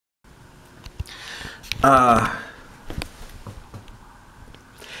Uh,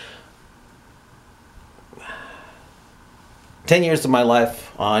 10 years of my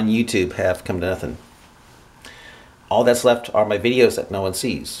life on YouTube have come to nothing. All that's left are my videos that no one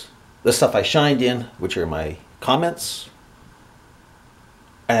sees. The stuff I shined in, which are my comments,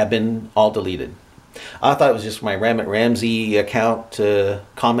 have been all deleted. I thought it was just my Ramit Ramsey account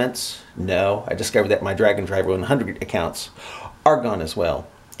comments. No, I discovered that my Dragon Driver 100 accounts are gone as well.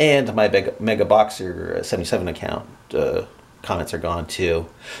 And my Mega Boxer 77 account comments are gone too,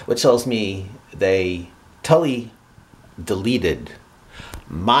 which tells me they totally deleted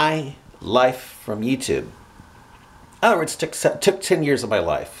my life from YouTube. In other words, took 10 years of my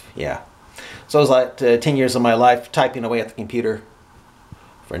life, yeah. So it was like 10 years of my life typing away at the computer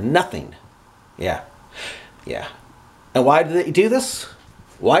for nothing. Yeah, yeah. And why did they do this?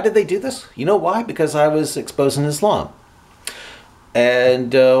 Why did they do this? You know why? Because I was exposing Islam.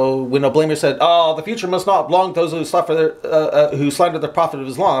 And when a blamer said, "Oh, the future must not belong to those who slander the Prophet of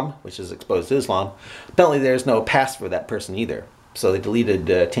Islam," which is exposed Islam, apparently there's no pass for that person either. So they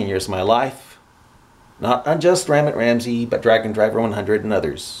deleted 10 years of my life. Not just Ramit Ramsey, but Dragon Driver 100 and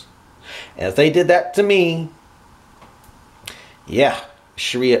others. And if they did that to me, yeah,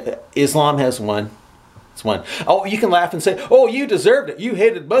 Sharia, Islam has won. It's won. Oh, you can laugh and say, "Oh, you deserved it. You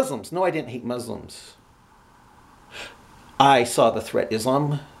hated Muslims." No, I didn't hate Muslims. I saw the threat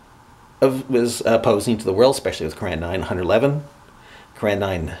Islam was posing to the world, especially with Quran 9, 111, Quran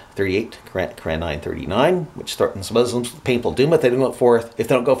 938, Quran 939, which threatens Muslims with painful doom if they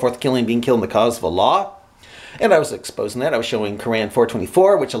don't go forth killing, being killed in the cause of Allah. And I was exposing that. I was showing Quran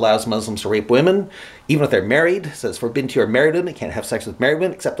 424, which allows Muslims to rape women, even if they're married. It says, "Forbidden to your married women, you can't have sex with married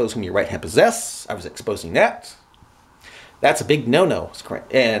women except those whom your right hand possess." I was exposing that. That's a big no-no.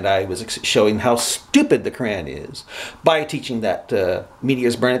 And I was showing how stupid the Quran is by teaching that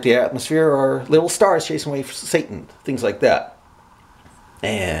meteors burn at the atmosphere or little stars chasing away Satan, things like that.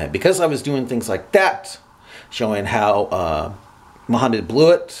 And because I was doing things like that, showing how Muhammad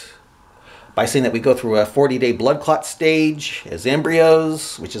blew it by saying that we go through a 40-day blood clot stage as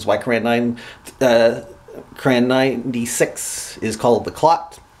embryos, which is why Quran 96 is called the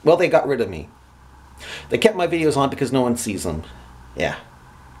clot. Well, they got rid of me. They kept my videos on because no one sees them. Yeah.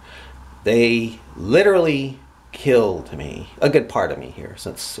 They literally killed me. A good part of me here,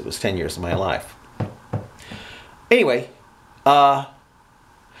 since it was 10 years of my life. Anyway,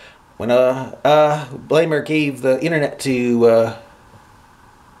 when a blamer gave the internet to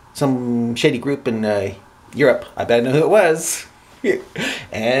some shady group in Europe, I bet I know who it was.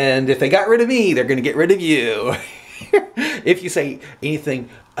 And if they got rid of me, they're going to get rid of you. If you say anything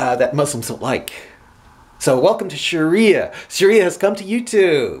that Muslims don't like. So welcome to Sharia. Sharia has come to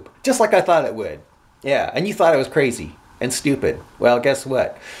YouTube, just like I thought it would. Yeah, and you thought I was crazy and stupid. Well, guess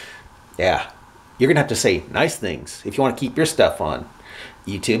what? Yeah, you're going to have to say nice things if you want to keep your stuff on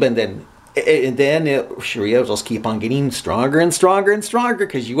YouTube. And then Sharia will just keep on getting stronger and stronger and stronger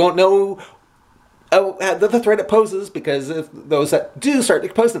because you won't know the threat it poses, because if those that do start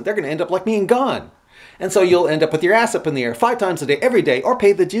to post it, they're going to end up like me and gone. And so you'll end up with your ass up in the air 5 times a day, every day, or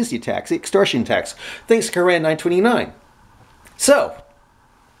pay the jizya tax, the extortion tax, thanks to Quran 929. So,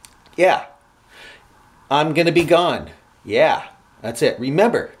 yeah, I'm going to be gone. Yeah, that's it.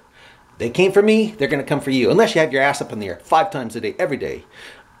 Remember, they came for me, they're going to come for you. Unless you have your ass up in the air 5 times a day, every day.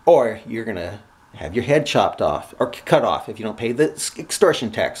 Or you're going to have your head chopped off or cut off if you don't pay the extortion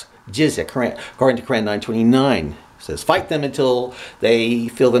tax, jizya, according to Quran 929. It says, fight them until they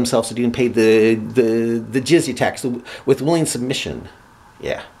feel themselves to do and pay the jizya tax with willing submission.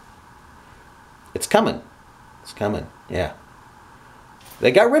 Yeah. It's coming. It's coming. Yeah.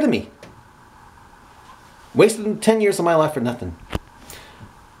 They got rid of me. Wasted 10 years of my life for nothing.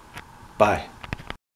 Bye.